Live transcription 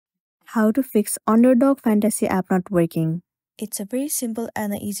How to fix Underdog Fantasy app not working. It's a very simple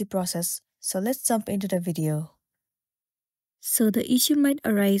and an easy process, so let's jump into the video. So the issue might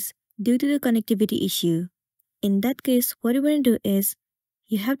arise due to the connectivity issue. In that case, what you want to do is,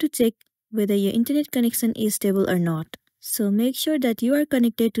 you have to check whether your internet connection is stable or not. So make sure that you are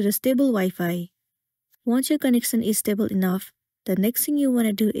connected to the stable Wi-Fi. Once your connection is stable enough, the next thing you want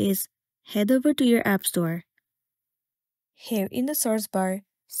to do is head over to your app store. Here in the source bar,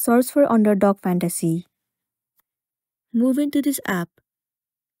 Search for Underdog Fantasy. move into this app.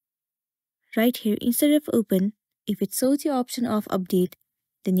 Right here, instead of open, if it shows the option of update,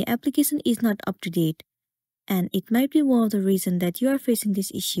 then your application is not up to date, and it might be one of the reasons that you are facing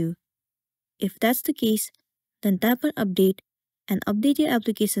this issue. If that's the case, then tap on update and update your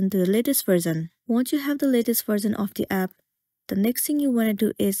application to the latest version. Once you have the latest version of the app, the next thing you want to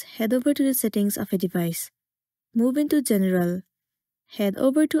do is head over to the settings of a device. Move into General. Head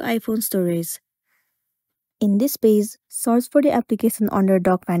over to iPhone Storage. In this page, search for the application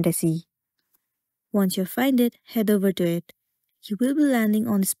Underdog Fantasy. Once you find it, head over to it. You will be landing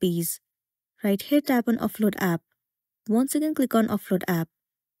on this page. Right here, tap on Offload App. Once again, click on Offload App.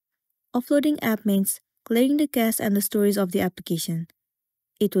 Offloading app means clearing the cache and the storage of the application.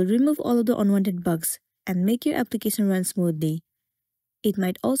 It will remove all of the unwanted bugs and make your application run smoothly. It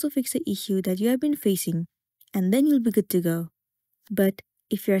might also fix the issue that you have been facing, and then you'll be good to go. But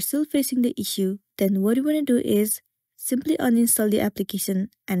if you are still facing the issue, then what you want to do is simply uninstall the application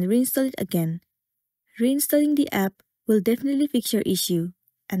and reinstall it again. Reinstalling the app will definitely fix your issue,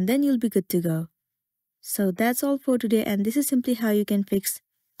 and then you'll be good to go. So that's all for today, and this is simply how you can fix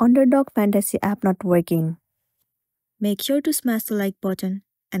Underdog Fantasy app not working. Make sure to smash the like button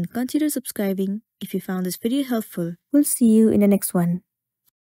and consider subscribing if you found this video helpful. We'll see you in the next one.